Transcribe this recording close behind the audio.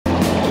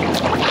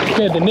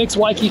Okay, the next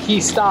Waikiki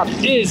stop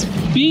is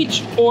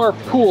beach or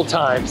pool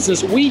time.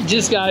 Since we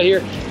just got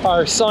here,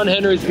 our son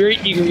Henry is very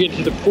eager to get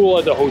to the pool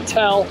at the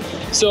hotel.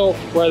 So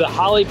we're at the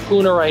Holly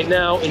Puna right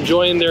now,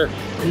 enjoying their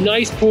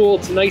nice pool.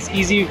 It's a nice,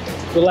 easy,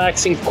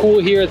 relaxing pool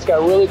here. It's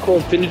got really cool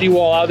infinity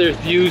wall out there,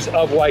 views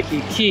of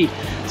Waikiki.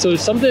 So there's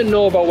something to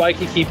know about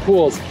Waikiki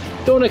pools.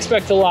 Don't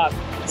expect a lot.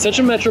 Such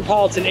a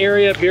metropolitan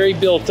area, very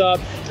built up.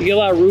 You get a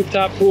lot of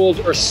rooftop pools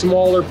or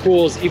smaller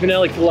pools, even at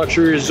like the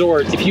luxury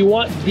resorts. If you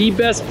want the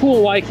best pool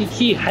in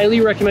Waikiki,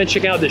 highly recommend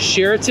checking out the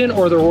Sheraton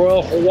or the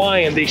Royal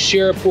Hawaiian. They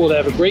share a pool. They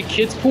have a great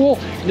kids pool,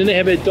 and then they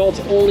have an adults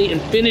only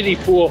infinity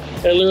pool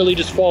that literally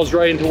just falls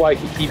right into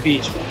Waikiki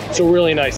Beach. So really nice.